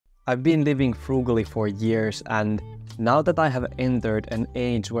I've been living frugally for years, and now that I have entered an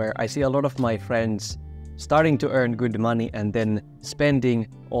age where I see a lot of my friends starting to earn good money and then spending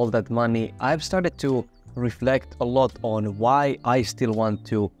all that money, I've started to reflect a lot on why I still want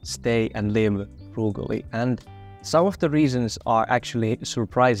to stay and live frugally. And some of the reasons are actually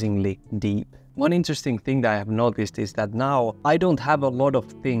surprisingly deep. One interesting thing that I have noticed is that now I don't have a lot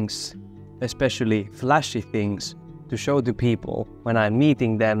of things, especially flashy things, to show to people when I'm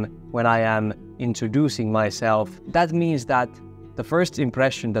meeting them, when I am introducing myself. That means that the first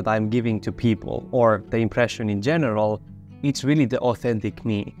impression that I'm giving to people, or the impression in general, it's really the authentic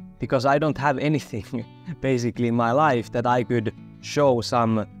me. Because I don't have anything basically in my life that I could show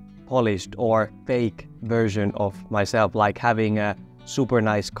some polished or fake version of myself, like having a super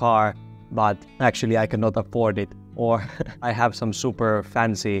nice car, but actually I cannot afford it, or I have some super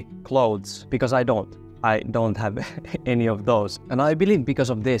fancy clothes, because I don't have any of those. And I believe because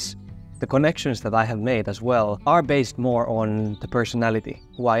of this, the connections that I have made as well are based more on the personality,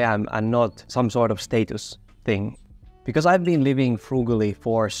 who I am, and not some sort of status thing. Because I've been living frugally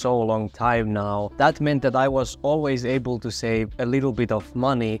for so long time now, that meant that I was always able to save a little bit of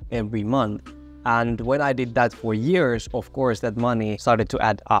money every month. And when I did that for years, of course, that money started to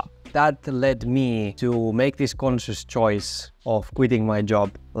add up. That led me to make this conscious choice of quitting my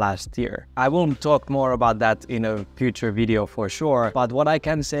job last year. I will talk more about that in a future video for sure, but what I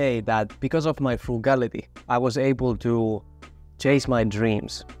can say that because of my frugality, I was able to chase my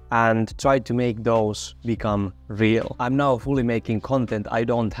dreams and try to make those become real. I'm now fully making content. I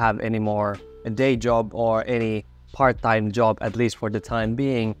don't have anymore a day job or any part-time job, at least for the time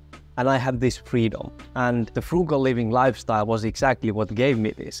being. And I have this freedom. And the frugal living lifestyle was exactly what gave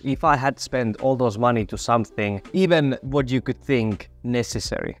me this. If I had spent all those money to something, even what you could think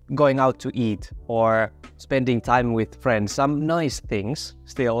necessary, going out to eat or spending time with friends, some nice things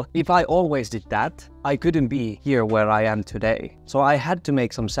still, if I always did that, I couldn't be here where I am today. So I had to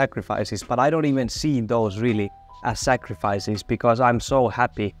make some sacrifices, but I don't even see those really as sacrifices because I'm so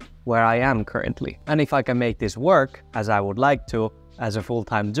happy where I am currently. And if I can make this work as I would like to, as a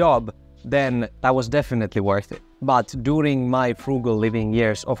full-time job, then that was definitely worth it. But during my frugal living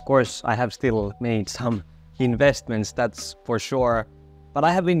years, of course, I have still made some investments, that's for sure. But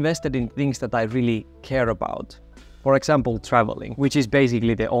I have invested in things that I really care about. For example, traveling, which is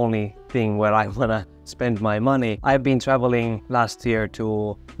basically the only thing where I wanna spend my money. I've been traveling last year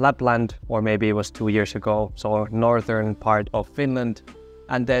to Lapland, or maybe it was 2 years ago, so northern part of Finland,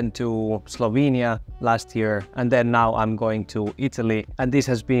 and then to Slovenia last year, and then now I'm going to Italy. And this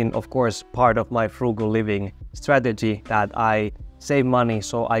has been, of course, part of my frugal living strategy, that I save money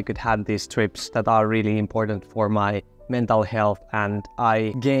so I could have these trips that are really important for my mental health, and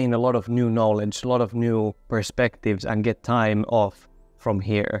I gain a lot of new knowledge, a lot of new perspectives, and get time off from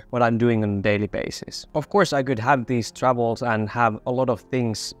here, what I'm doing on a daily basis. Of course, I could have these travels and have a lot of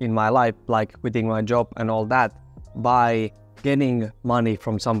things in my life, like quitting my job and all that, by getting money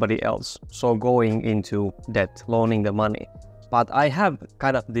from somebody else, so going into debt, loaning the money. But I have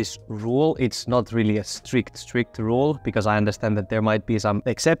kind of this rule. It's not really a strict rule, because I understand that there might be some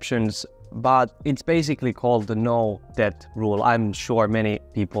exceptions, but it's basically called the no debt rule. I'm sure many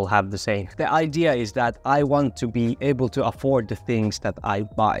people have the same. The idea is that I want to be able to afford the things that I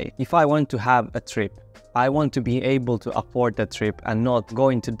buy. If I want to have a trip, I want to be able to afford the trip and not go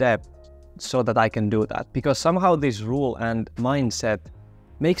into debt, so that I can do that. Because somehow this rule and mindset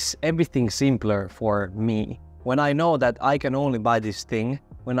makes everything simpler for me. When I know that I can only buy this thing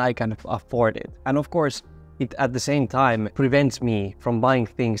when I can afford it. And of course, it at the same time prevents me from buying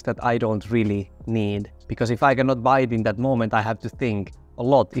things that I don't really need. Because if I cannot buy it in that moment, I have to think a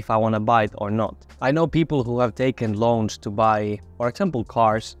lot if I want to buy it or not. I know people who have taken loans to buy, for example,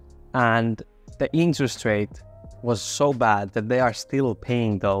 cars, and the interest rate was so bad that they are still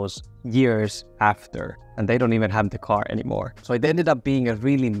paying those years after, and they don't even have the car anymore. So it ended up being a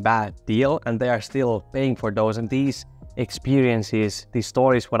really bad deal, and they are still paying for those. And these experiences, these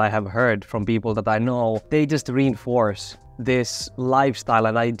stories, what I have heard from people that I know, they just reinforce this lifestyle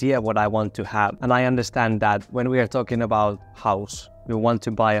and idea what I want to have. And I understand that when we are talking about house, we want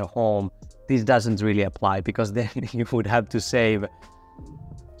to buy a home, this doesn't really apply, because then you would have to save,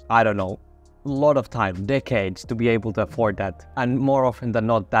 I don't know, a lot of time, decades, to be able to afford that. And more often than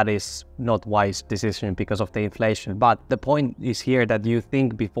not, that is not wise decision because of the inflation. But the point is here that you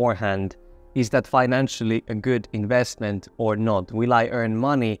think beforehand, is that financially a good investment or not? Will I earn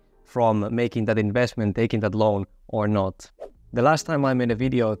money from making that investment, taking that loan or not? The last time I made a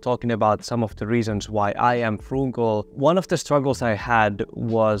video talking about some of the reasons why I am frugal, one of the struggles I had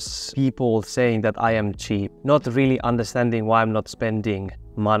was people saying that I am cheap, not really understanding why I'm not spending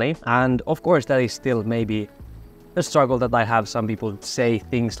money. And of course, that is still maybe a struggle that I have. Some people say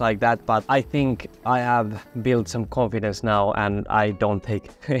things like that, but I think I have built some confidence now and I don't take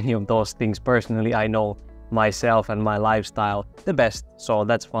any of those things personally. I know myself and my lifestyle the best, so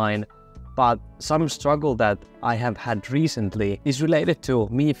that's fine. But some struggle that I have had recently is related to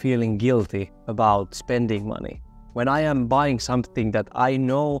me feeling guilty about spending money. When I am buying something that I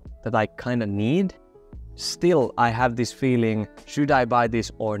know that I kind of need, still I have this feeling, should I buy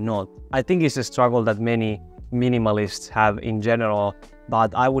this or not? I think it's a struggle that many minimalists have in general,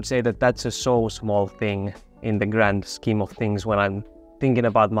 but I would say that that's a so small thing in the grand scheme of things when I'm thinking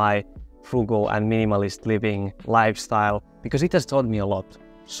about my frugal and minimalist living lifestyle, because it has taught me a lot,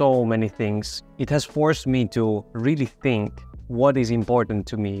 so many things. It has forced me to really think what is important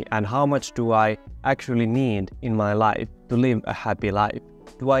to me and how much do I actually need in my life to live a happy life.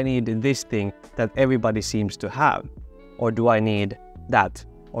 Do I need this thing that everybody seems to have? Or do I need that?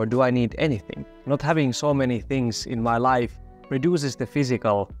 Or do I need anything? Not having so many things in my life reduces the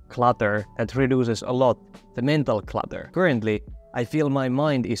physical clutter, that reduces a lot the mental clutter. Currently, I feel my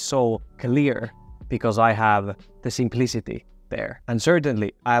mind is so clear because I have the simplicity there. And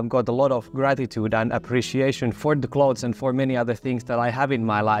certainly, I have got a lot of gratitude and appreciation for the clothes and for many other things that I have in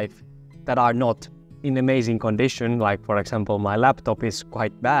my life that are not in amazing condition. Like, for example, my laptop is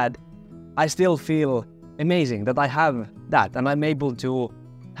quite bad. I still feel amazing that I have that and I'm able to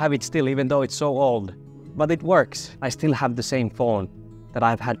have it still, even though it's so old, but it works. I still have the same phone that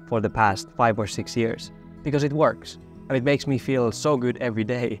I've had for the past 5 or 6 years because it works. And it makes me feel so good every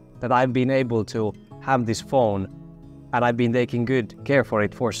day that I've been able to have this phone and I've been taking good care for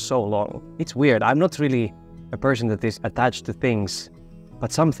it for so long. It's weird. I'm not really a person that is attached to things,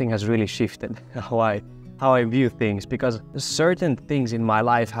 but something has really shifted how I view things, because certain things in my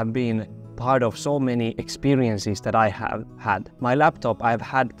life have been part of so many experiences that I have had. My laptop I've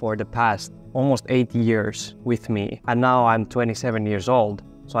had for the past almost 8 years with me, and now I'm 27 years old.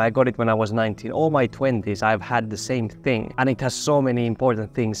 So I got it when I was 19. All my 20s I've had the same thing, and it has so many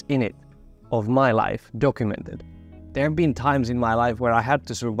important things in it of my life documented. There have been times in my life where I had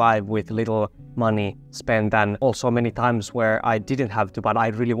to survive with little money spent, and also many times where I didn't have to, but I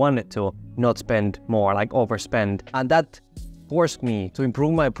really wanted to not spend more, like overspend. And that forced me to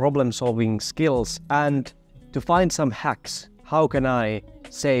improve my problem-solving skills and to find some hacks. How can I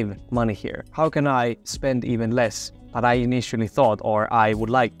save money here? How can I spend even less than I initially thought or I would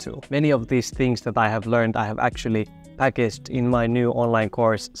like to? Many of these things that I have learned, I have actually packaged in my new online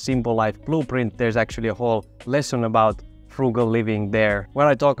course, Simple Life Blueprint. There's actually a whole lesson about frugal living there, where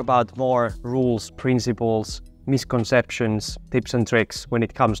I talk about more rules, principles, misconceptions, tips and tricks when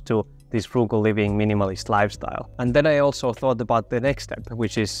it comes to this frugal living minimalist lifestyle. And then I also thought about the next step,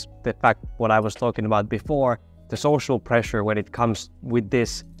 which is the fact what I was talking about before, the social pressure when it comes with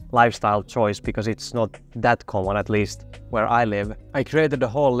this lifestyle choice, because it's not that common, at least where I live. I created a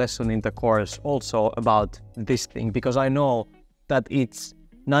whole lesson in the course also about this thing, because I know that it's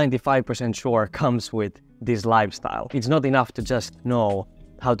 95% sure comes with this lifestyle. It's not enough to just know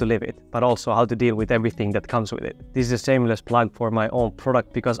how to live it, but also how to deal with everything that comes with it. This is a shameless plug for my own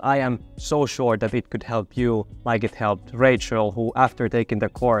product, because I am so sure that it could help you like it helped Rachel, who after taking the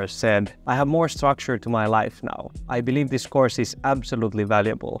course said, I have more structure to my life now. I believe this course is absolutely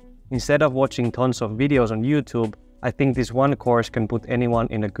valuable. Instead of watching tons of videos on YouTube, I think this one course can put anyone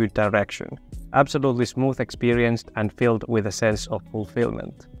in a good direction. Absolutely smooth experience and filled with a sense of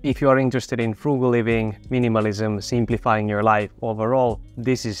fulfillment. If you are interested in frugal living, minimalism, simplifying your life overall,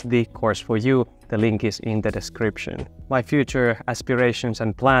 this is the course for you. The link is in the description. My future aspirations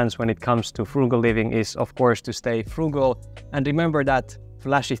and plans when it comes to frugal living is, of course, to stay frugal. And remember that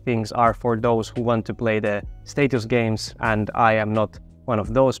flashy things are for those who want to play the status games, and I am not one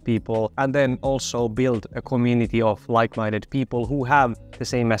of those people. And then also build a community of like-minded people who have the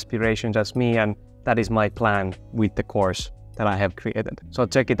same aspirations as me, and that is my plan with the course that I have created. So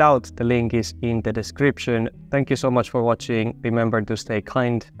check it out, the link is in the description. Thank you so much for watching. Remember to stay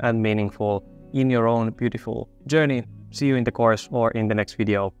kind and meaningful in your own beautiful journey. See you in the course or in the next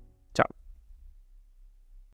video.